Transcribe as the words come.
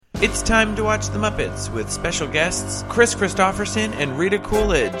It's time to watch The Muppets with special guests Chris Christopherson and Rita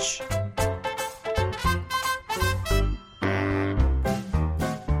Coolidge.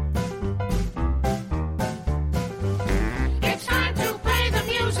 It's time to play the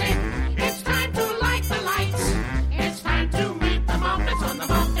music. It's time to light the lights. It's time to meet the Muppets on the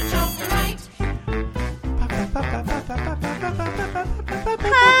Muppet Show tonight.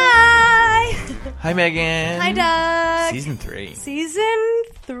 Hi! Hi, Megan. Hi, Doug. Season 3. Season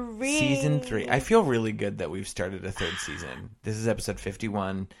 3. I feel really good that we've started a third season. This is episode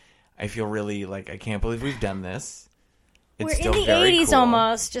 51. I feel really I can't believe we've done this. It's We're still in the very 80s cool.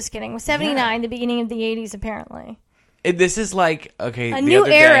 almost. Just kidding. We're 79, the beginning of the 80s, apparently. This is okay. A new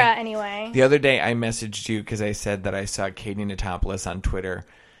era, anyway. The other day I messaged you because I said that I saw Katie Natopoulos on Twitter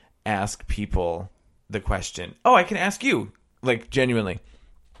ask people the question. Oh, I can ask you, genuinely.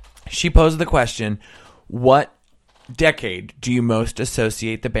 She posed the question, what decade do you most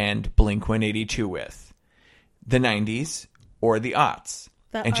associate the band Blink-182 with? The 90s or the aughts?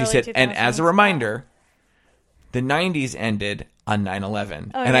 And she said, and as a reminder, the 90s ended on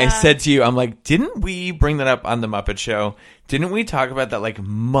 9/11. Oh, and yeah. I said to you, I'm like, didn't we bring that up on The Muppet Show? Didn't we talk about that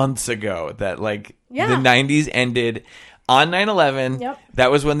months ago? That the 90s ended on 9/11. Yep.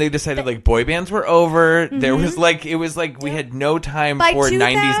 That was when they decided boy bands were over. Mm-hmm. There was we had no time for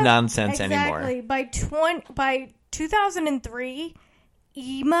 90s nonsense anymore. Exactly. By 2003,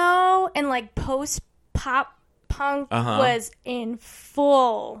 emo and post pop punk was in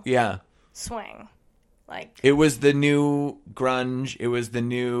full swing. It was the new grunge. It was the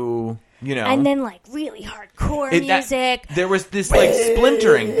new, and then really hardcore music. There was this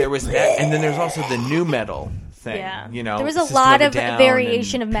splintering. There was that, and then there's also the new metal thing. Yeah, there was a lot of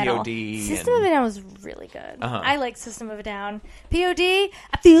variation of metal. System of a Down was really good. I like System of a Down. POD,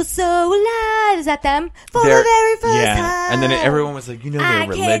 I feel so alive. Is that them? For the very first time. And then everyone was they're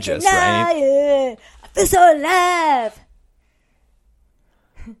religious, right? It. I feel so alive.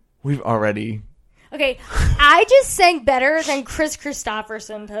 We've already. Okay, I just sang better than Chris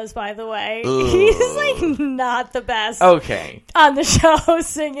Christopherson does, by the way. Ugh. He's not the best okay. on the show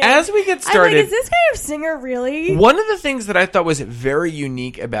singing. As we get started, is this guy a singer really? One of the things that I thought was very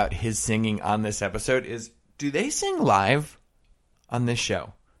unique about his singing on this episode is, do they sing live on this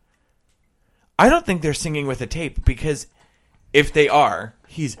show? I don't think they're singing with a tape, because if they are,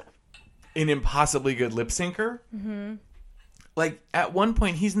 he's an impossibly good lip syncer. Mm-hmm. At one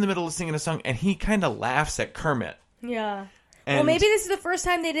point, he's in the middle of singing a song, and he kind of laughs at Kermit. Yeah. And well, maybe this is the first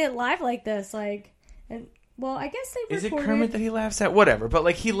time they did it live like this. I guess they recorded. Is it Kermit that he laughs at? Whatever.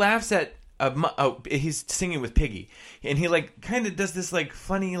 But, he laughs at... he's singing with Piggy. And he, kind of does this,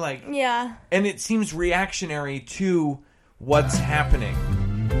 funny, Yeah. And it seems reactionary to what's happening.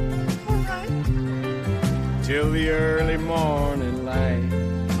 All right. Till the early morning light.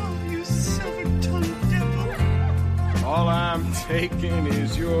 Oh, you silver-tongued devil. All I'm taking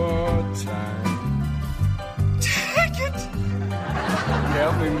is your time. Take it!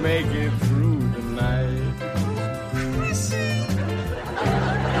 Help me make it through the night. Chrissy!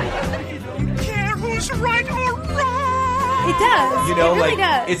 You care who's right or wrong! It does. It really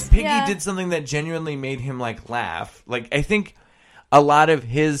does. It's Piggy did something that genuinely made him, laugh. I think a lot of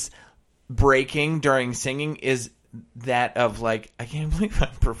his breaking during singing is that of I can't believe I'm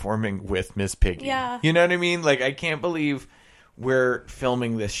performing with Miss Piggy. Yeah. You know what I mean? I can't believe we're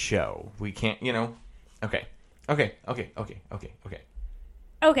filming this show. We can't, Okay.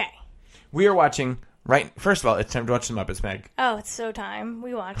 Okay. We are watching, first of all, it's time to watch The Muppets, Meg. Oh, it's so time.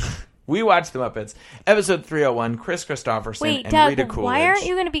 We watched. We watched The Muppets. Episode 301, Chris Christopherson Wait, and Doug, Rita Coolidge. why aren't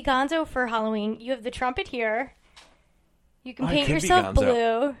you going to be Gonzo for Halloween? You have the trumpet here. You can I paint could be yourself Gonzo.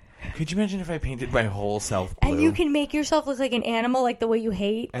 blue. Could you imagine if I painted my whole self blue? And you can make yourself look like an animal, the way you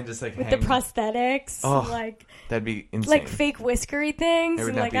hate. And just with hang. the prosthetics. Oh, that'd be insane. Fake whiskery things. I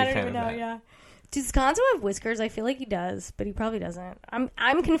would And not be a I don't fan even of know, that. yeah. Does Gonzo have whiskers? I feel like he does, but he probably doesn't. I'm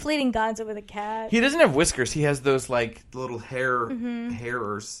conflating Gonzo with a cat. He doesn't have whiskers. He has those little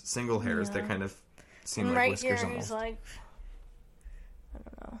hairs, single hairs that kind of seem like right whiskers here, almost. he's I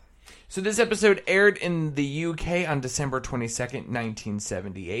don't know. So this episode aired in the UK on December 22nd,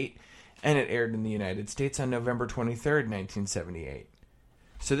 1978, and it aired in the United States on November 23rd, 1978.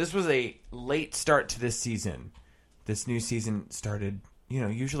 So this was a late start to this season. This new season started,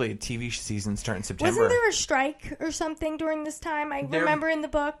 usually a TV season starts in September. Wasn't there a strike or something during this time? I remember in the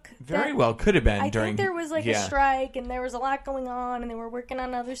book. Very well could have been I during... think there was a strike, and there was a lot going on, and they were working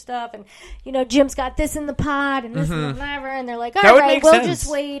on other stuff, and, Jim's got this in the pot, and this and whatever, and they're like, all right, we'll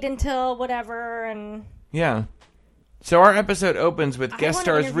just wait until whatever, and... Yeah. So our episode opens with guest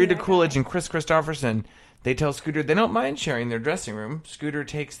stars interview Rita that Coolidge guy. and Chris Christopherson. They tell Scooter they don't mind sharing their dressing room. Scooter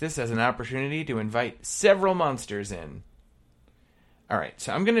takes this as an opportunity to invite several monsters in. All right,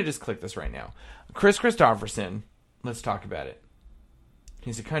 so I'm going to just click this right now. Chris Christopherson, let's talk about it.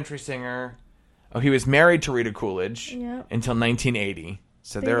 He's a country singer. Oh, he was married to Rita Coolidge until 1980.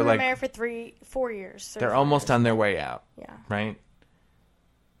 So they were like married for 4 years. They're almost on their way out. Yeah. Right?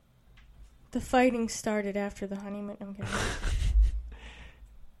 The fighting started after the honeymoon. I'm kidding.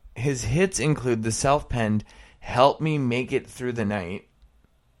 His hits include the self-penned "Help Me Make It Through the Night,"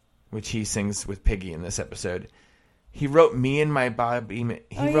 which he sings with Piggy in this episode. He wrote "Me and My Bobby."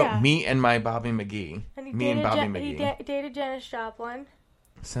 "Me and My Bobby McGee." And Me and Bobby McGee. He dated Janis Joplin.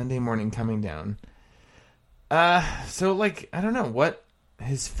 Sunday Morning Coming Down. So like I don't know what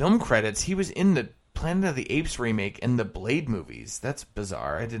his film credits. He was in the Planet of the Apes remake and the Blade movies. That's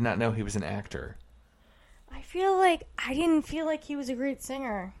bizarre. I did not know he was an actor. I didn't feel like he was a great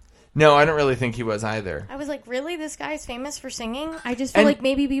singer. No, I don't really think he was either. I was like, really? This guy's famous for singing? I just feel like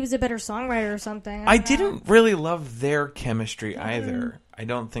maybe he was a better songwriter or something. I didn't really love their chemistry either. I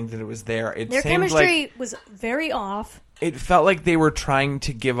don't think that it was there. Their chemistry was very off. It felt like they were trying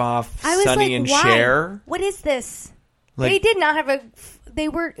to give off Sonny like, and why? Cher. What is this? They did not have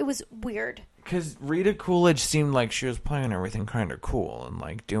it was weird. Because Rita Coolidge seemed like she was playing everything kind of cool and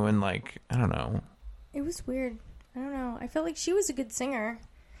like doing like, I don't know. It was weird. I don't know. I felt like she was a good singer.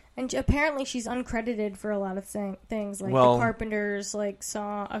 And apparently she's uncredited for a lot of things, like the Carpenters, like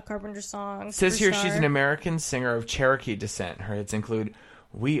a Carpenter song. Says here she's an American singer of Cherokee descent. Her hits include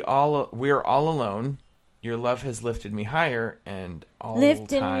 "We're All Alone," "Your Love Has Lifted Me Higher," and "All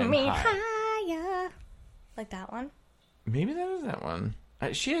Time Me High." Higher. Like that one. Maybe that is that one.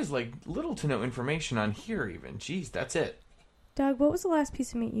 She has like little to no information on here even. Jeez, that's it. Doug, what was the last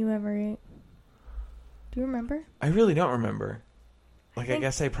piece of meat you ever ate? Do you remember? I really don't remember. I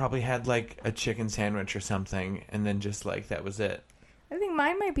guess I probably had like a chicken sandwich or something, and then just like that was it. I think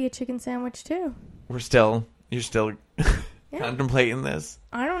mine might be a chicken sandwich too. You're still contemplating this?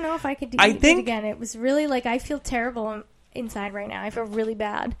 I don't know if I could do it again. It was really like I feel terrible inside right now. I feel really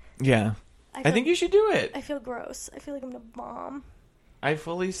bad. Yeah. I think you should do it. I feel gross. I feel like I'm a bomb. I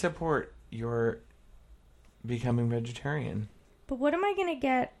fully support your becoming vegetarian. But what am I going to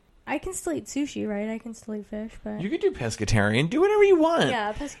get? I can still eat sushi, right? I can still eat fish, but... You could do pescatarian. Do whatever you want.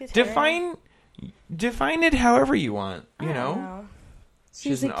 Yeah, pescatarian. Define it however you want, you know?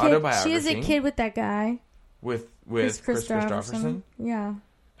 She's an autobiography. She is a kid with that guy. With Chris Christopherson? Yeah.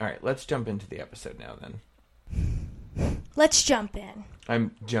 All right, let's jump into the episode now then. Let's jump in.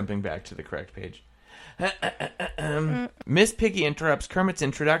 I'm jumping back to the correct page. Miss Piggy interrupts Kermit's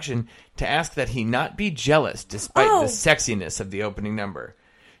introduction to ask that he not be jealous despite the sexiness of the opening number.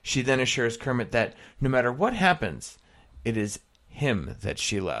 She then assures Kermit that no matter what happens, it is him that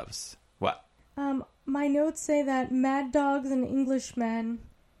she loves. What? My notes say that Mad Dogs and Englishmen,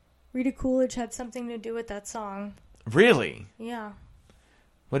 Rita Coolidge had something to do with that song. Really? Yeah.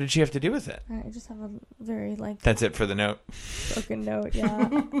 What did she have to do with it? I just have a very, That's it for the note? Broken note, yeah.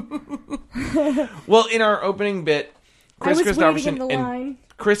 Well, in our opening bit, Chris Christopherson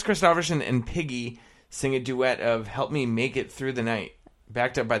and Piggy sing a duet of "Help Me Make It Through the Night,"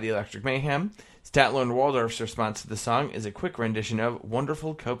 backed up by the Electric Mayhem. Statler and Waldorf's response to the song is a quick rendition of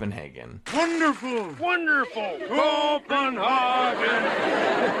 "Wonderful Copenhagen." Wonderful, wonderful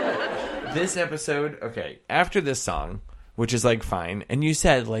Copenhagen. This episode, after this song, which is fine, and you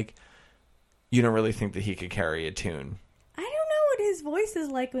said you don't really think that he could carry a tune. I don't know what his voice is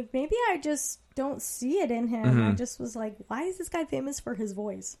like. Maybe I just don't see it in him. Mm-hmm. I just was like, why is this guy famous for his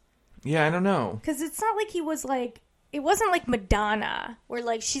voice? Yeah, I don't know. Because it's not like he was it wasn't like Madonna,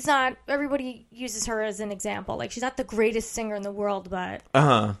 where she's not, everybody uses her as an example. She's not the greatest singer in the world, but...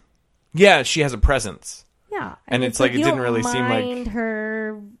 Uh-huh. Yeah, she has a presence. Yeah. And it's it didn't really seem like...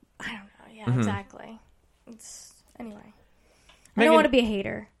 her... I don't know. Yeah, exactly. Anyway. I don't want to be a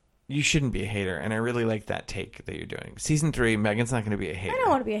hater. You shouldn't be a hater, and I really like that take that you're doing. Season 3, Megan's not going to be a hater. I don't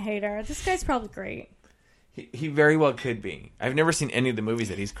want to be a hater. This guy's probably great. He very well could be. I've never seen any of the movies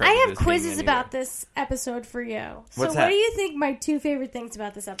that he's credited. I have quizzes about this episode for you. What's what do you think my 2 favorite things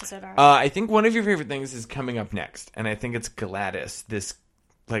about this episode are? I think one of your favorite things is coming up next, and I think it's Gladys, this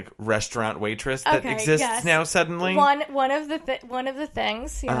restaurant waitress that exists now suddenly. One of the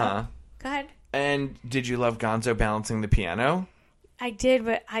things. Yeah. Go ahead. And did you love Gonzo balancing the piano? I did,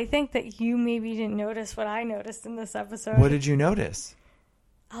 but I think that you maybe didn't notice what I noticed in this episode. What did you notice?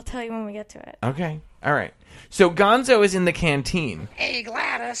 I'll tell you when we get to it. Okay. All right. So Gonzo is in the canteen. Hey,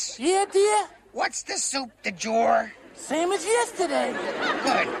 Gladys. Yeah, dear? What's the soup du jour? Same as yesterday.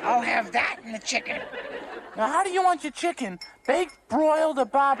 Good. I'll have that and the chicken. Now, how do you want your chicken? Baked, broiled, or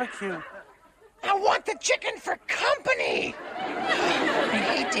barbecue? I want the chicken for company. I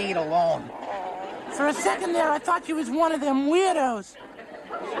hate to eat alone. For a second there, I thought you was one of them weirdos.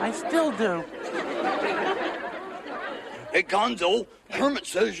 I still do. Hey, Gonzo, Kermit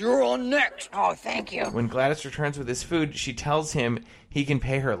says you're on next. Oh, thank you. When Gladys returns with his food, she tells him he can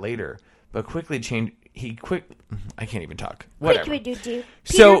pay her later, but I can't even talk. Whatever.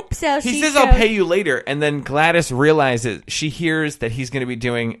 So he says, I'll pay you later, and then Gladys realizes, she hears that he's going to be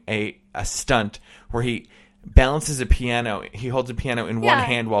doing a stunt where he balances a piano. He holds a piano in one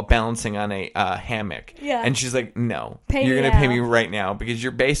hand while balancing on a hammock. Yeah. And she's like, no, you're going to pay me right now, because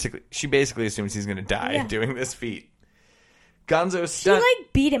she basically assumes he's going to die doing this feat. Gonzo's stunt. She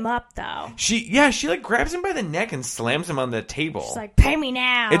beat him up though. She grabs him by the neck and slams him on the table. She's like, pay me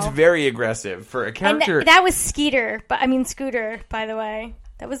now. It's very aggressive for a character. And that was Scooter, by the way.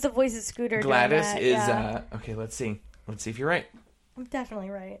 That was the voice of Scooter. Gladys is okay, let's see if you're right. I'm definitely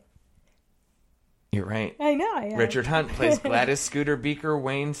right. You're right. I know I am. Richard Hunt plays Gladys, Scooter, Beaker,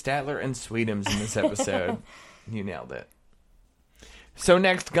 Wayne, Statler, and Sweetums in this episode. You nailed it. So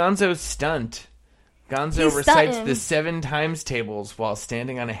next, Gonzo's stunt. Gonzo recites the 7 times tables while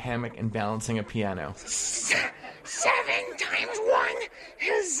standing on a hammock and balancing a piano. 7 times 1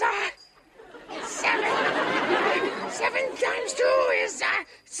 is 7. 7 times 2 is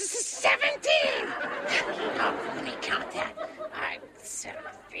 17. Oh, let me count that. 7,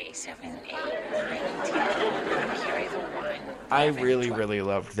 3, 7, 8, 9, 10. Carry the 1. I really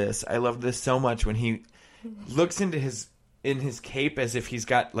loved this. I loved this so much when he looks into his cape as if he's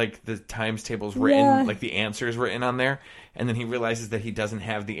got the times tables written, the answers written on there, and then he realizes that he doesn't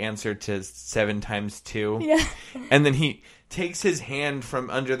have the answer to 7 times 2. Yeah. And then he takes his hand from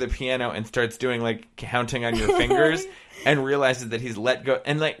under the piano and starts doing counting on your fingers and realizes that he's let go,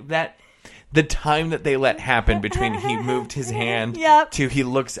 and that the time that they let happen between he moved his hand to he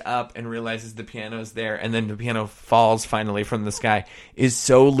looks up and realizes the piano's there, and then the piano falls finally from the sky is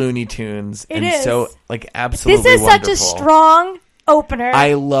so Looney Tunes so absolutely This is wonderful. Such a strong opener.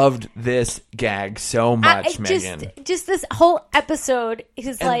 I loved this gag so much, Megan. Just this whole episode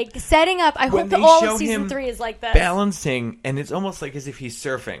is setting up. I hope that all of season 3 is like this. Balancing, and it's almost like as if he's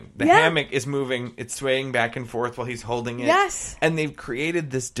surfing. The hammock is moving, it's swaying back and forth while he's holding it. Yes. And they've created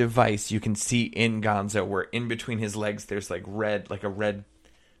this device you can see in Gonzo where in between his legs there's a red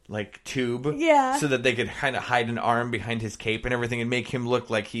tube. Yeah. So that they could kind of hide an arm behind his cape and everything and make him look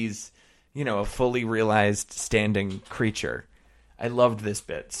like he's, a fully realized standing creature. I loved this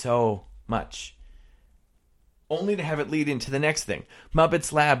bit so much. Only to have it lead into the next thing.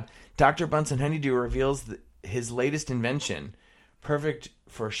 Muppets Lab. Dr. Bunsen Honeydew reveals his latest invention. Perfect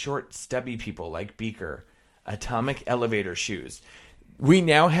for short, stubby people like Beaker. Atomic elevator shoes. We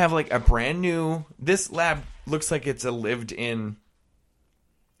now have a brand new... This lab looks like it's a lived-in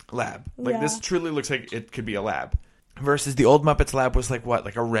lab. This truly looks like it could be a lab. Versus the old Muppets Lab was like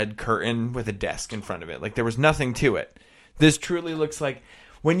a red curtain with a desk in front of it. There was nothing to it. This truly looks like,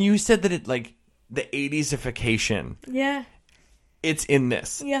 when you said that it the 80s-ification. Yeah. It's in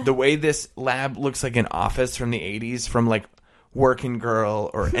this. Yeah. The way this lab looks like an office from the 80s, from Working Girl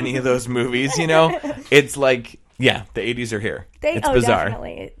or any of those movies, it's the 80s are here. It's bizarre.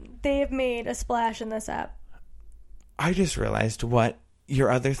 Definitely. They have made a splash in this app. I just realized what your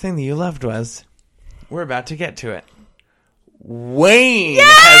other thing that you loved was. We're about to get to it. Wayne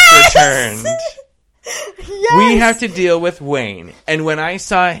has returned. Yes! We have to deal with Wayne. And when I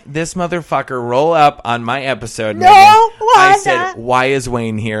saw this motherfucker roll up on my episode, Megan, I said, why is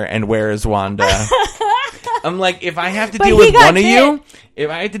Wayne here and where is Wanda? I'm like, if I have to deal with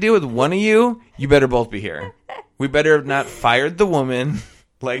one of you, you better both be here. We better have not fired the woman.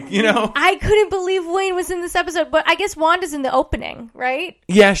 I couldn't believe Wayne was in this episode, but I guess Wanda's in the opening, right?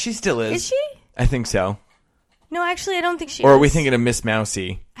 Yeah, she still is. Is she? I think so. No, actually, I don't think she is. Or are we thinking of Miss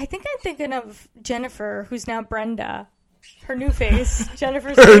Mousy? I think I'm thinking of Jennifer, who's now Brenda. Her new face.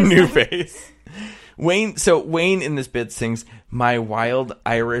 Jennifer's new face. Wayne in this bit sings My Wild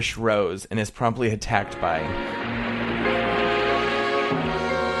Irish Rose and is promptly attacked by...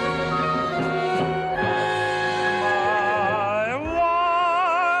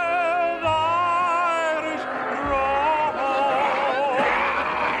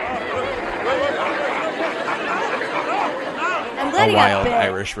 A wild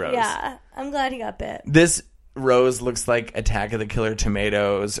Irish rose. Yeah, I'm glad he got bit. This rose looks like Attack of the Killer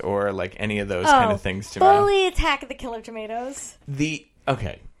Tomatoes or any of those kind of things to me. Fully Attack of the Killer Tomatoes.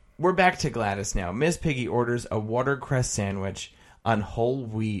 Okay, we're back to Gladys now. Miss Piggy orders a watercress sandwich on whole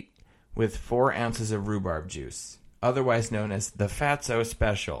wheat with 4 ounces of rhubarb juice, otherwise known as the Fatso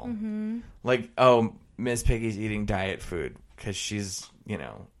Special. Mm-hmm. Miss Piggy's eating diet food because she's,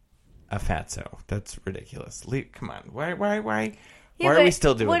 a fatso. That's ridiculous. Come on. Why Yeah, are but we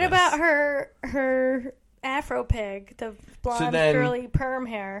still doing what this? about her Afro pig, the blonde, curly perm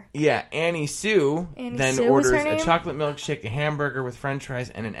hair? Yeah, Annie Sue then Sue was orders her a name? chocolate milkshake, a hamburger with french fries,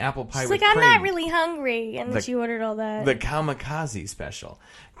 and an apple pie She's with like, cream. I'm not really hungry. And then she ordered all that. The kamikaze special.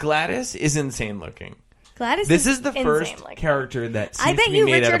 Gladys is insane looking. Gladys This is the insane first looking. character that seems I bet to be you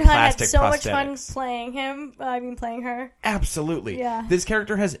made out Richard of Hunt had plastic so much fun prosthetics. playing him. Playing her. Absolutely. Yeah. This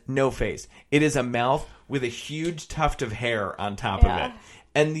character has no face. It is a mouth with a huge tuft of hair on top of it.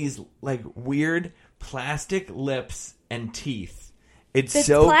 And these like weird plastic lips and teeth. It's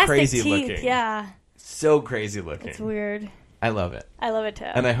so plastic crazy teeth, looking. Yeah. So crazy looking. It's weird. I love it. I love it too.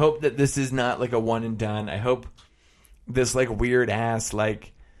 And I hope that this is not like a one and done. I hope this like weird ass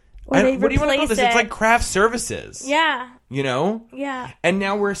like Or they what do you want to call replace this? It's it. like craft services. Yeah. You know? Yeah. And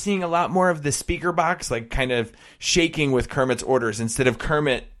now we're seeing a lot more of the speaker box like kind of shaking with Kermit's orders instead of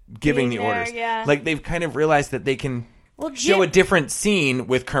Kermit giving the Being there, orders. yeah. Like they've kind of realized that they can show a different scene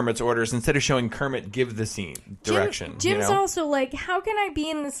with Kermit's orders instead of showing Kermit give the scene direction. Jim's you know? also like, how can I be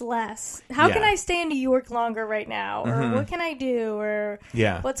in this less? How can I stay in New York longer right now? Or what can I do? Or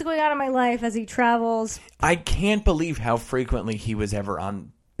what's going on in my life as he travels I can't believe how frequently he was ever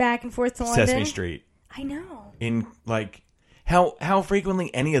on back and forth to London? Sesame Street. I know. In like how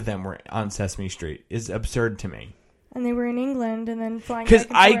frequently any of them were on Sesame Street is absurd to me. And they were in England and then flying Because back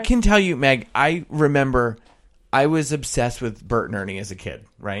and I forth. can tell you, Meg, I remember I was obsessed with Bert and Ernie as a kid,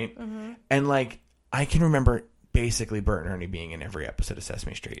 right? Mm-hmm. And like I can remember basically Bert and Ernie being in every episode of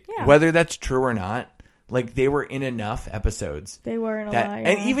Sesame Street. Yeah. Whether that's true or not, like they were in enough episodes. They were in a that, lot,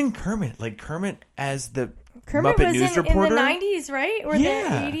 and yeah. even Kermit as the Kermit Muppet was News in reporter. the 90s, right? Or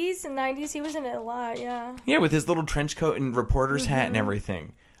Yeah. the 80s and 90s. He was in it a lot, yeah. Yeah, with his little trench coat and reporter's hat Mm-hmm. and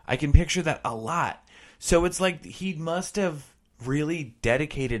everything. I can picture that a lot. So it's like he must have really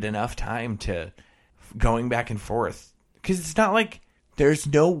dedicated enough time to going back and forth. Because it's not like there's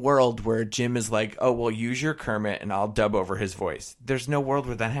no world where Jim is like, oh, well, use your Kermit and I'll dub over his voice. There's no world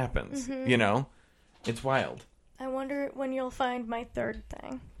where that happens. Mm-hmm. You know? It's wild. I wonder when you'll find my third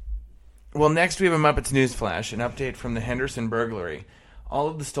thing. Well, next we have a Muppets News Flash, an update from the Henderson burglary. All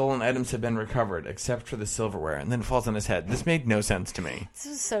of the stolen items have been recovered, except for the silverware, and then it falls on his head. This made no sense to me. This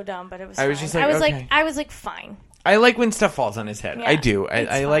was so dumb, but it was I was fine. just like, okay. I was like, fine. I like when stuff falls on his head. Yeah, I do.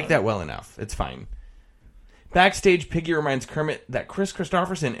 it's I like fine. that well enough. It's fine. Backstage, Piggy reminds Kermit that Chris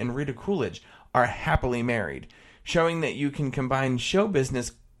Christopherson and Rita Coolidge are happily married, showing that you can combine show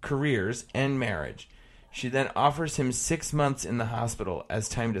business careers and marriage. She then offers him 6 months in the hospital as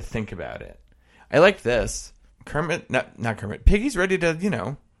time to think about it. I like this. Not Kermit. Piggy's ready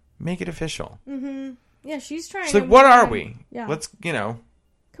to, make it official. Yeah, she's trying She's to... like, what are we? Yeah. Let's,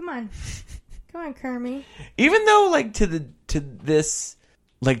 Come on. Come on, Kermit. Even though, like, to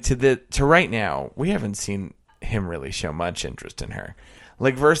right now, we haven't seen him really show much interest in her.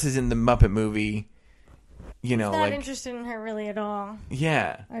 Like, versus in the Muppet movie, Not interested in her really at all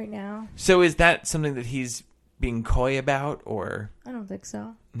yeah. right now. So is that something that he's being coy about, or I don't think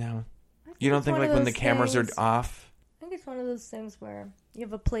so. no? You don't it's think, one like, of when the those cameras things- are off? I think it's one of those things where you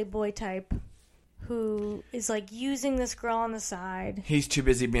have a Playboy type who is like using this girl on the side, He's too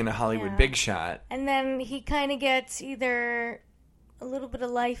busy being a Hollywood Yeah. big shot. and then he kind of gets either a little bit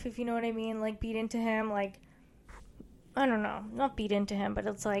of life, if you know what I mean, like beat into him, like I don't know, not beat into him, but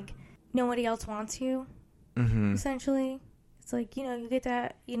it's like nobody else wants you. Mm-hmm. Essentially, it's like you get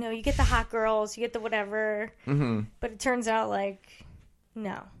that, you get the hot girls, you get the whatever, but it turns out like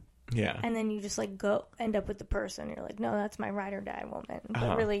no. Yeah. And then you just like end up with the person. You're like, no, that's my ride or die woman.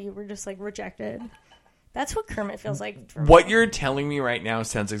 But really, you were just like rejected. That's what Kermit feels like. For What me. you're telling me right now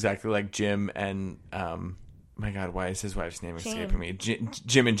sounds exactly like Jim and my God, why is his wife's name escaping me?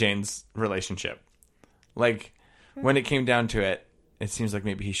 Jim and Jane's relationship. Like when it came down to it, it seems like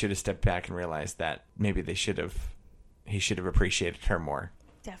maybe he should have stepped back and realized that maybe he should have appreciated her more.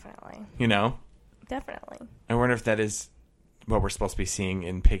 Definitely. Definitely. I wonder if that is what we're supposed to be seeing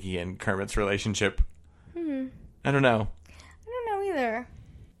in Piggy and Kermit's relationship. I don't know. I don't know either.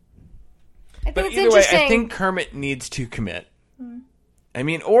 I think But it's either way, interesting. I think Kermit needs to commit. I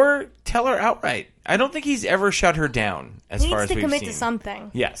mean, or tell her outright. I don't think he's ever shut her down as he far needs as to we've commit seen. to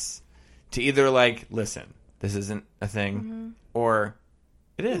something. Yes. To either like, listen, this isn't a thing, or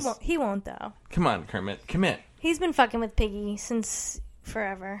it is. He won't though. Come on, Kermit, commit. He's been fucking with Piggy since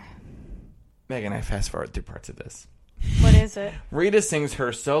forever. Megan, I fast forward through parts of this. What is it? Rita sings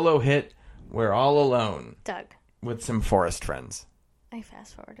her solo hit, We're All Alone, Doug. with some forest friends. I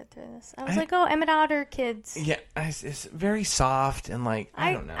fast forwarded through this. I was like, oh, Emmett Otter kids. Yeah, it's very soft and like,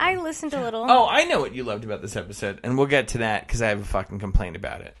 I don't know. I listened a little. Oh, I know what you loved about this episode, and we'll get to that because I have a fucking complaint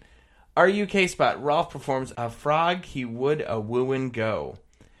about it. Our UK spot, Rolf performs A Frog He Would A Wooin' Go,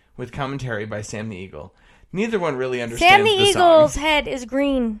 with commentary by Sam the Eagle. Neither one really understands Sam the Eagle's song. head is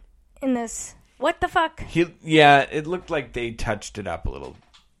green in this. What the fuck? It looked like they touched it up a little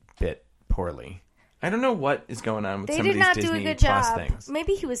bit poorly. I don't know what is going on with They some did of not these do a Disney good Plus job. things.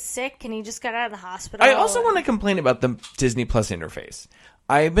 Maybe he was sick and he just got out of the hospital. I also want to complain about the Disney Plus interface.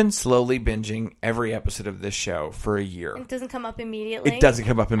 I have been slowly binging every episode of this show for a year. It doesn't come up immediately. It doesn't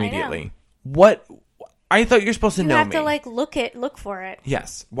come up immediately. What? I thought you're supposed to know me. You have to look for it.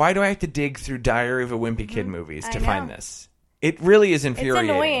 Yes. Why do I have to dig through Diary of a Wimpy Kid movies to I find know. this? It really is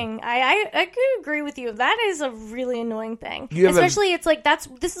infuriating. It's annoying. I could agree with you. That is a really annoying thing. You have Especially, it's like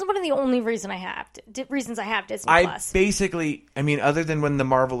this is one of the only reasons I have Disney Plus. Other than when the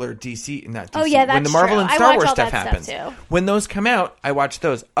Marvel or DC, not DC, Oh, yeah, when the that's Marvel true. and I Star watch Wars all stuff that happens, stuff, too. when those come out, I watch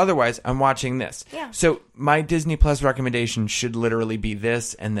those. Otherwise, I'm watching this. Yeah. So my Disney Plus recommendation should literally be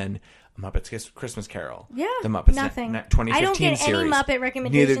this, and then Muppets Christmas Carol. Yeah, the Muppets nothing. 2015 I don't get series. any Muppet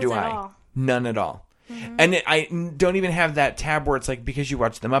recommendations Neither do at I. all. None at all. And I don't even have that tab where it's like, because you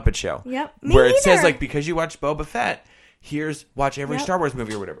watched the Muppet Show. Yep. Me Where it says neither. like, because you watched Boba Fett, watch every Yep. Star Wars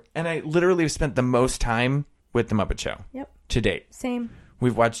movie or whatever. And I literally have spent the most time with the Muppet Show. Yep. To date. Same.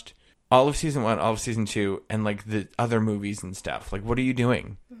 We've watched all of season 1, all of season 2, and like the other movies and stuff. Like, what are you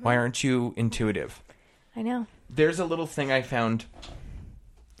doing? Why aren't you intuitive? I know. There's a little thing I found.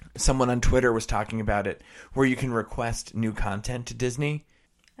 Someone on Twitter was talking about it, where you can request new content to Disney.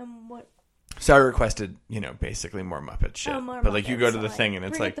 What? So I requested, basically more Muppet shit. Oh, more but like, you go Muppets, to the so, thing and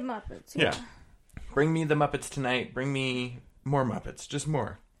it's bring like, it the Muppets. yeah, bring me the Muppets tonight. Bring me more Muppets, just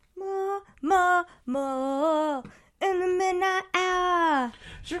more. More in the midnight hour.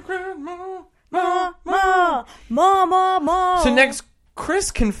 More. So next,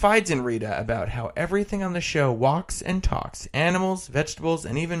 Chris confides in Rita about how everything on the show walks and talks. Animals, vegetables,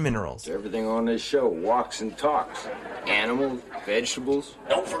 and even minerals. Everything on this show walks and talks. Animals, vegetables.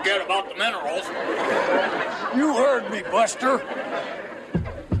 Don't forget about the minerals. You heard me, Buster.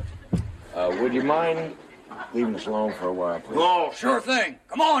 Would you mind leaving us alone for a while, please? Oh, sure thing.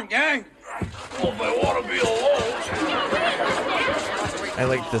 Come on, gang. Oh, they want to be alone. I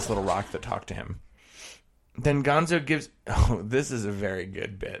like this little rock that talked to him. Then Gonzo gives... Oh, this is a very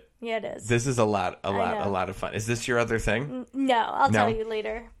good bit. Yeah, it is. This is a lot know. of fun. Is this your other thing? No, I'll No? tell you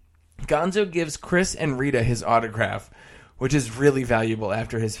later. Gonzo gives Chris and Rita his autograph, which is really valuable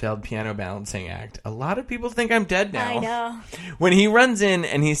after his failed piano balancing act. A lot of people think I'm dead now. I know. When he runs in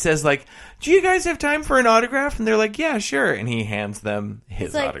and he says, like, do you guys have time for an autograph? And they're like, yeah, sure. And he hands them his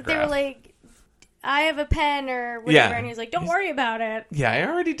It's like autograph. they were like, I have a pen or whatever, Yeah. and he's like, don't worry about it. Yeah, I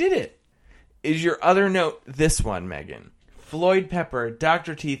already did it. Is your other note this one, Megan? Floyd Pepper,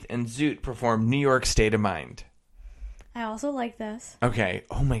 Dr. Teeth, and Zoot perform New York State of Mind. I also like this. Okay.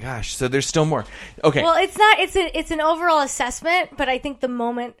 Oh my gosh. So there's still more. Okay. Well, it's not. It's an overall assessment, but I think the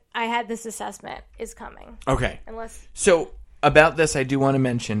moment I had this assessment is coming. Okay. Unless So about this, I do want to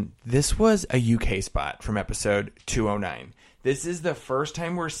mention this was a UK spot from episode 209. This is the first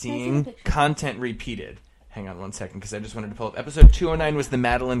time we're seeing content repeated. Hang on one second, because I just wanted to pull up. Episode 209 was the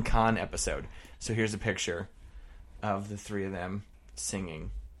Madeline Kahn episode. So here's a picture of the three of them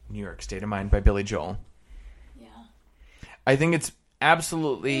singing New York State of Mind by Billy Joel. yeah, I think it's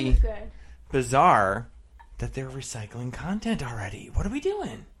absolutely good. bizarre that they're recycling content already. What are we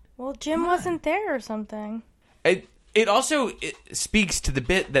doing? Well, Jim wasn't there or something. It also speaks to the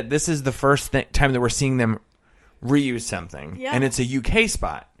bit that this is the first time that we're seeing them reuse something. Yeah. And it's a UK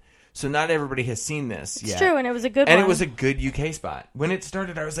spot. So not everybody has seen this yet. It's true, and it was a good And one. it was a good UK spot. When it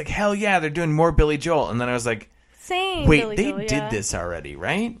started, I was like, hell yeah, they're doing more Billy Joel. And then I was like, Same. wait, Billy they Joel, did yeah. this already,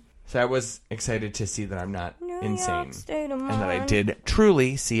 right? So I was excited to see that I'm not New insane. York State of And that I Mind. did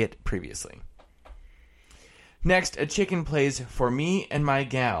truly see it previously. Next, a chicken plays For Me and My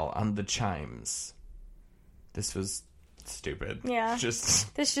Gal on the chimes. This was stupid. Yeah.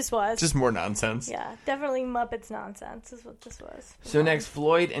 Just This just was. more nonsense. Yeah, definitely Muppets nonsense is what this was. So next,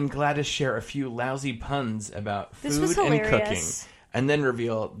 Floyd and Gladys share a few lousy puns about This was food and cooking. hilarious. And then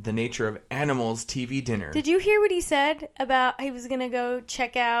reveal the nature of Animals' TV dinner. Did you hear what he said about he was going to go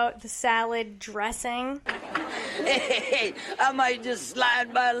check out the salad dressing? Hey, I might just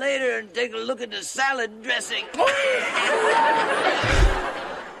slide by later and take a look at the salad dressing.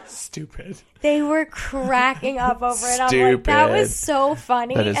 Stupid. They were cracking up over it. I'm like, that was so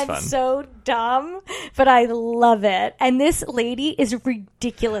funny That is and fun. so dumb, but I love it. And this lady is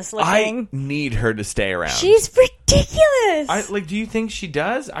ridiculous looking. I need her to stay around. She's ridiculous. Do you think she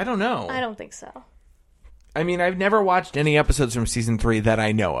does? I don't know. I don't think so. I mean, I've never watched any episodes from season 3 that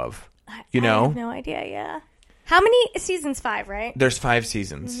I know of. You know? I have no idea, yeah. How many seasons? 5, right? There's 5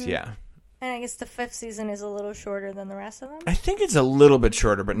 seasons, yeah. And I guess the 5th season is a little shorter than the rest of them. I think it's a little bit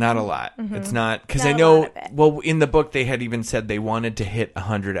shorter, but not a lot. It's not, because I Not a know, lot of it. well, in the book they had even said they wanted to hit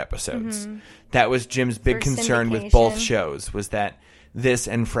 100 episodes. That was Jim's big For concern with both syndication. shows, was that this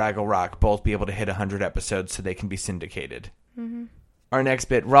and Fraggle Rock both be able to hit 100 episodes so they can be syndicated. Our next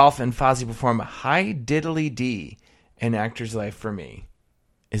bit, Rolf and Fozzie perform Hi Diddly Dee, An Actor's Life for Me.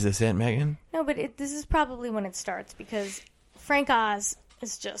 Is this it, Megan? No, but this is probably when it starts because Frank Oz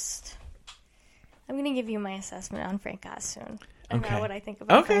is just... I'm going to give you my assessment on Frank Oz soon. About what I think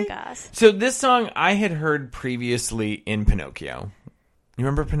about Frank Oz. So this song I had heard previously in Pinocchio. You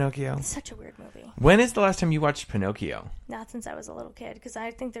remember Pinocchio? It's such a weird movie. When is the last time you watched Pinocchio? Not since I was a little kid, because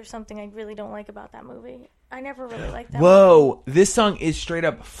I think there's something I really don't like about that movie. I never really liked that movie. Whoa, this song is straight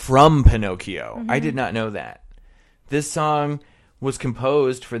up from Pinocchio. I did not know that. This song was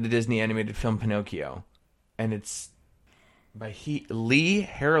composed for the Disney animated film Pinocchio. And it's by Lee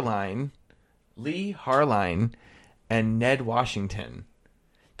Harline and Ned Washington.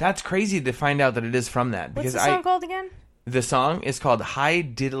 That's crazy to find out that it is from that. What's the song called again? The song is called Hi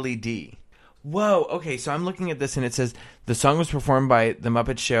Diddly Dee. Whoa, okay, so I'm looking at this and it says the song was performed by The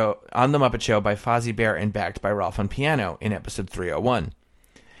Muppet Show by Fozzie Bear and backed by Rolf on piano in episode 301.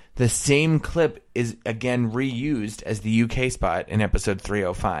 The same clip is again reused as the UK spot in episode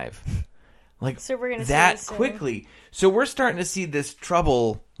 305. Like So we're gonna see that this soon. quickly. So we're starting to see this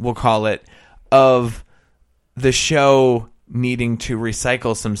trouble, we'll call it, of the show needing to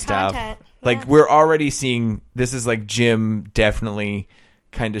recycle some stuff. Content, Like yeah. we're already seeing this is like Jim definitely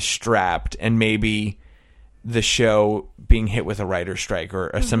kind of strapped, and maybe the show being hit with a writer's strike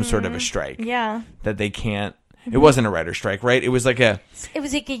or some sort of a strike. Yeah. That they can't. It wasn't a writer's strike, right? It was like a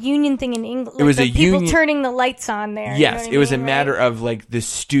union thing in England. Like was the a people union- turning the lights on there. yes. You know what It was I a mean, matter right? of like the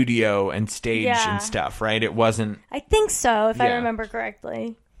studio and stage Yeah. and stuff, right? It wasn't. I think so, if Yeah. I remember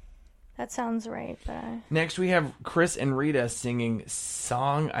correctly. That sounds right. But Next, we have Chris and Rita singing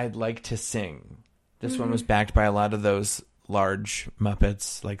 "Song I'd Like to Sing." This one was backed by a lot of those large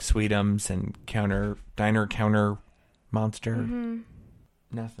Muppets, like Sweetums and Diner Counter Monster.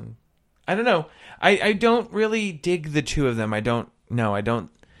 Nothing. I don't know. I don't really dig the two of them. I don't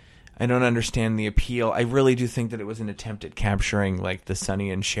understand the appeal. I really do think that it was an attempt at capturing like the Sonny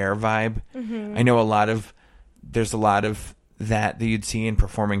and Cher vibe. I know there's a lot of that you'd see in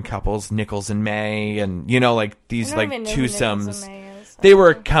performing couples, Nichols and May, and like these I like don't even know who Nichols twosomes. and May is. They were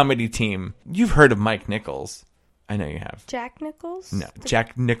a comedy team. You've heard of Mike Nichols. I know you have. Jack Nichols? No,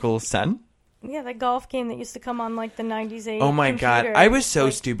 Jack Nichols' son? Yeah, the golf game that used to come on like the 90s. Oh my God. computer. I was so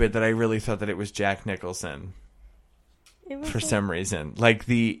Like, stupid that I really thought that it was Jack Nicholson it was for like- some reason. Like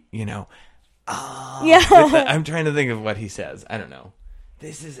Yeah. I'm trying to think of what he says. I don't know.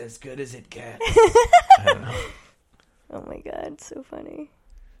 This is as good as it gets. I don't know. Oh my God, so funny.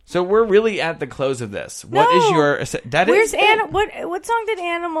 So we're really at the close of this. What is No. your... That Where's is... what song did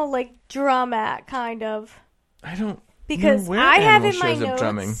Animal like drum at, kind of? I don't Because know where I have Animal in my shows up notes.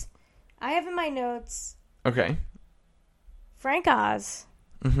 drumming. I have in my notes Okay. Frank Oz.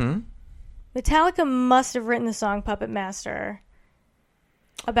 Mm-hmm. Metallica must have written the song Puppet Master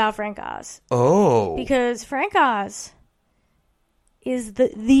about Frank Oz. Oh. Because Frank Oz is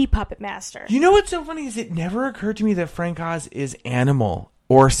the Puppet Master. You know what's so funny is it never occurred to me that Frank Oz is Animal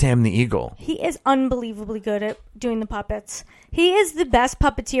or Sam the Eagle. He is unbelievably good at doing the puppets. He is the best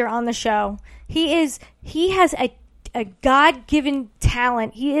puppeteer on the show. He has a God-given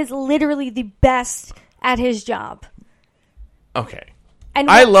talent. He is literally the best at his job. Okay. And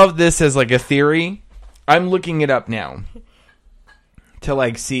I love this as like a theory. I'm looking it up now to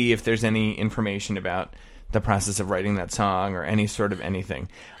like see if there's any information about the process of writing that song or any sort of anything.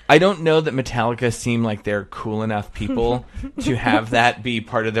 I don't know that Metallica seem like they're cool enough people to have that be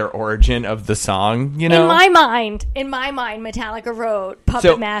part of their origin of the song, you know? In my mind, Metallica wrote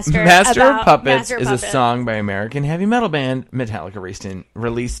Puppet Master. Master about of Puppets Master of is Puppets. a song by American heavy metal band Metallica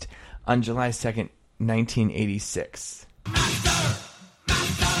released on July 2nd, 1986.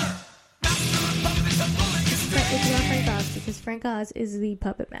 It's not Frank Oz because Frank Oz is the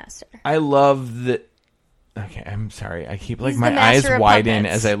Puppet Master. I love the... Okay, I'm sorry. I keep like He's my the eyes master of widen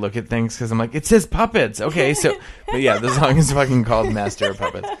puppets. as I look at things because I'm like, it says puppets. Okay, so but yeah, the song is fucking called Master of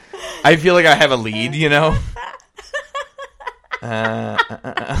Puppets. I feel like I have a lead, you know.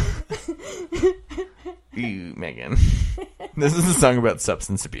 Ew, Megan. This is a song about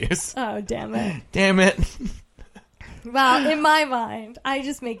substance abuse. Oh, damn it. Damn it. Well, in my mind, I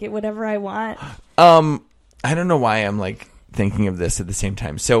just make it whatever I want. I don't know why I'm like thinking of this at the same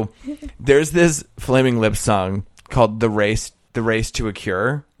time. So there's this Flaming Lips song called The Race to a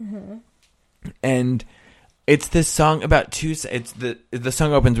Cure. And It's this song about the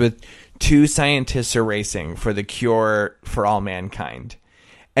song opens with 2 scientists are racing for the cure for all mankind.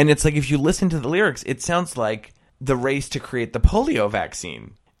 And it's like, if you listen to the lyrics, it sounds like the race to create the polio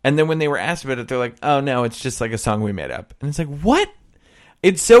vaccine. And then when they were asked about it, they're like, oh no, it's just like a song we made up. And it's like, what?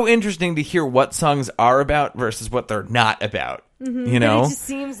 It's so interesting to hear what songs are about versus what they're not about. You know? But it just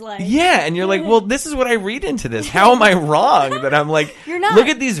seems like. Yeah, and you're like, well, this is what I read into this. How am I wrong that I'm like, You're not. Look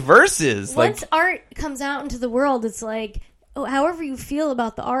at these verses. Once Like, art comes out into the world, it's like, oh, however you feel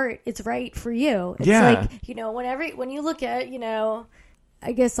about the art, it's right for you. It's Yeah. like, when you look at,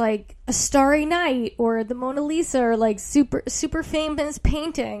 I guess like A Starry Night or the Mona Lisa or like super famous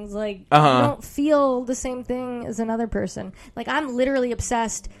paintings, like you don't feel the same thing as another person. Like, I'm literally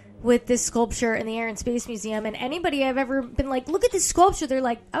obsessed with this sculpture in the Air and Space Museum, and anybody I've ever been like, look at this sculpture, they're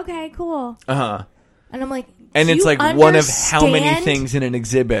like, okay, cool. And I'm like, and do it's you like one of how many understand things in an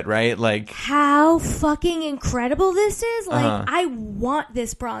exhibit, right? Like, how fucking incredible this is. Like, I want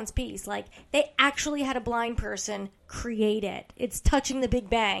this bronze piece. Like, they actually had a blind person create it. It's touching the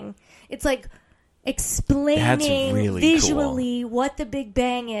Big Bang. It's like explaining really visually what the Big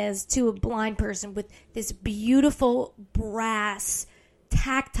Bang is to a blind person with this beautiful brass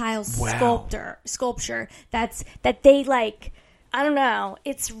tactile sculpture that they like. I don't know.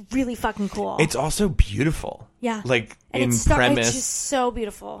 It's really fucking cool. it's also beautiful. Yeah. Like, and in it's just so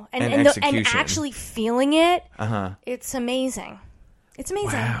beautiful. And execution. actually feeling it, it's amazing. It's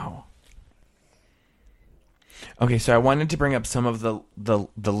amazing. Wow. Okay, so I wanted to bring up some of the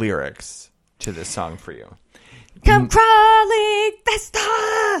lyrics to this song for you. Come crawling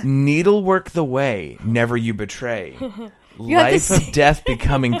faster! Needlework the way, never you betray. have Life to of death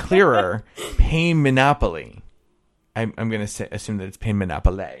becoming clearer. Pain monopoly. I'm going to assume that it's pain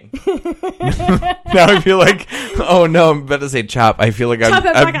monopoly. Now I feel like, oh no, I'm about to say chop. I feel like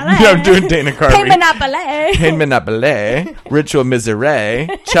I'm doing Dana Carvey. Pain monopoly. Pain monopoly. Ritual misery.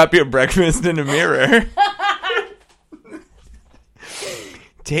 Chop your breakfast in a mirror.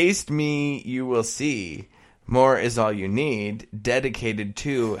 Taste me, you will see. More is all you need. Dedicated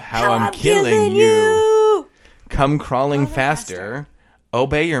to how I'm killing you. Come crawling faster.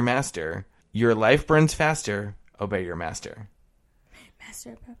 Obey your master. Your life burns faster. Obey your master.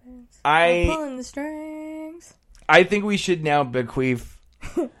 Master of Puppets. I'm pulling the strings. I think we should now bequeath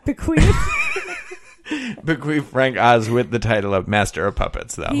Frank Oz with the title of Master of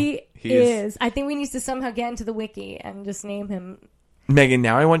Puppets, though. He is. I think we need to somehow get into the wiki and just name him. Megan,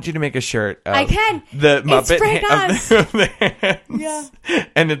 now I want you to make a shirt of I can. The Muppet Frank Oz. of the hands. Yeah.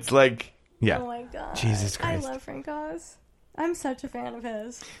 And it's like, yeah. Oh my god. Jesus Christ. I love Frank Oz. I'm such a fan of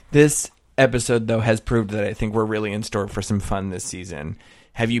his. This episode, though, has proved that I think we're really in store for some fun this season.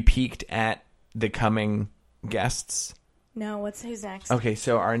 Have you peeked at the coming guests? No, who's next? Okay,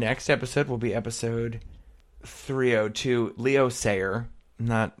 so our next episode will be episode 302. Leo Sayer.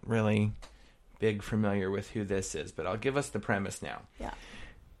 Not really big familiar with who this is, but I'll give us the premise now. Yeah.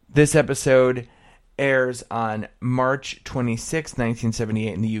 This episode airs on March 26,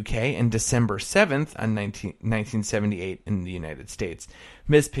 1978 in the UK and December 7th on 1978 in the United States.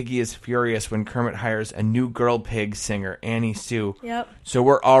 Miss Piggy is furious when Kermit hires a new girl pig singer, Annie Sue. Yep. So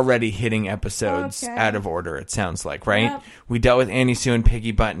we're already hitting episodes out of order, it sounds like, right? Yep. We dealt with Annie Sue and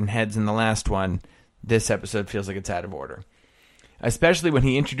Piggy button heads in the last one. This episode feels like it's out of order. Especially when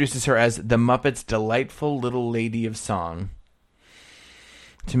he introduces her as the Muppets' delightful little lady of song.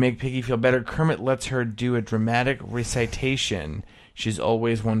 To make Piggy feel better, Kermit lets her do a dramatic recitation she's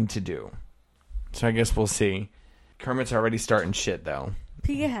always wanted to do. So I guess we'll see. Kermit's already starting shit, though.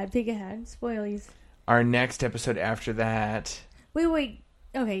 Peek ahead. Spoilies. Our next episode after that... Wait.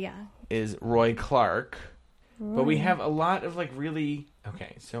 Okay, yeah. ...is Roy Clark. But we have a lot of, like, really...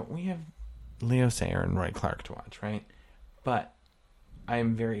 Okay, so we have Leo Sayer and Roy Clark to watch, right? But I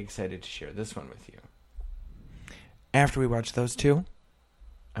am very excited to share this one with you. After we watch those two...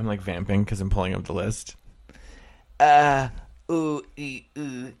 I'm like vamping because I'm pulling up the list. After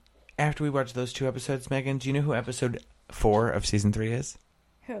we watch those two episodes, Megan, do you know who episode 4 of season 3 is?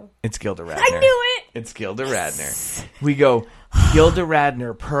 Who? It's Gilda Radner. I knew it! It's Gilda Radner. We go Gilda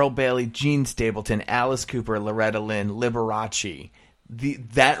Radner, Pearl Bailey, Gene Stapleton, Alice Cooper, Loretta Lynn, Liberace.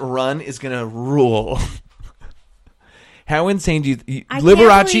 That run is going to rule. How insane do you...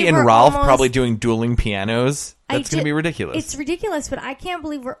 Liberace and Ralph probably doing dueling pianos. That's going to be ridiculous. It's ridiculous, but I can't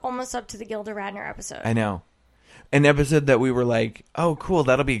believe we're almost up to the Gilda Radner episode. I know. An episode that we were like, oh, cool,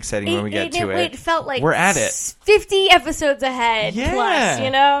 that'll be exciting when we get to it. It felt like we're at it. 50 episodes ahead plus, you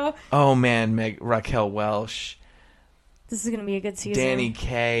know? Oh, man, Raquel Welch. This is going to be a good season. Danny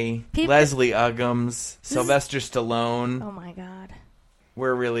Kaye, Leslie Uggams, Sylvester Stallone. Oh, my God.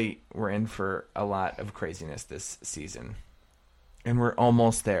 we're in for a lot of craziness this season, and we're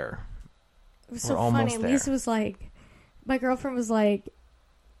almost there. It was so We're almost funny. there. Lisa was like, my girlfriend was like,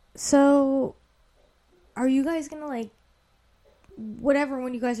 so are you guys going to like, whatever,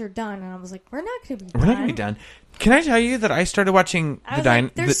 when you guys are done? And I was like, we're not going to be done. We're not gonna be done. Can I tell you that I started watching I was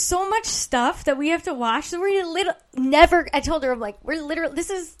like, there's so much stuff that we have to watch that we're never. I told her, I'm like, we're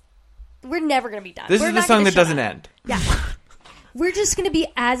never gonna be done. This We're is the not song gonna that shut doesn't up. end. Yeah, we're just gonna be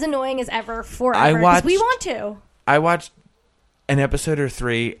as annoying as ever forever. 'Cause we want to. I watched an episode or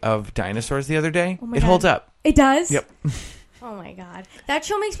 3 of Dinosaurs the other day. Oh my It God. holds up. It does. Yep. Oh my God, that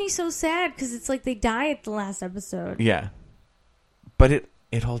show makes me so sad because it's like they die at the last episode. Yeah. But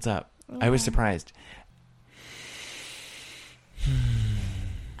it holds up. I was surprised.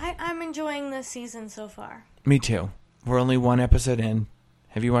 I'm enjoying this season so far. Me too. We're only 1 episode in.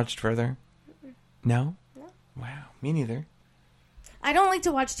 Have you watched further? No? No. Wow. Me neither. I don't like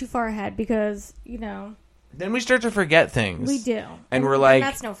to watch too far ahead because Then we start to forget things. we do, And we're like,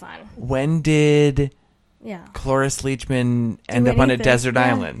 that's no fun. when did Yeah. Cloris Leachman end up on a anything. desert Yeah.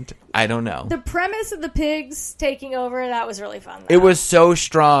 island? I don't know. The premise of the pigs taking over, that was really fun. It though. was so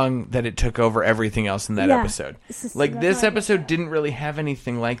strong that it took over everything else in that Yeah. episode. This This is episode didn't really have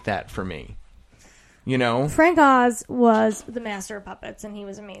anything like that for me. You know? Frank Oz was the master of puppets, and he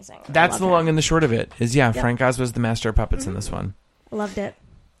was amazing. That's the long and the short of it. Is Yep. Frank Oz was the master of puppets in this one. Loved it.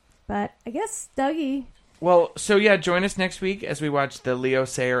 But I guess Dougie. Well, so yeah, join us next week as we watch the Leo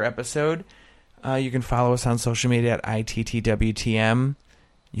Sayer episode. You can follow us on social media at ITTWTM.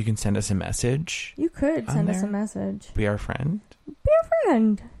 You can send us a message. You could On send us a there? message. Be our friend. Be a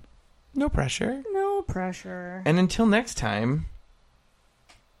friend. No pressure. No pressure. And until next time.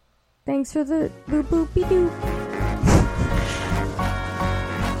 Thanks for the boop boopy doop.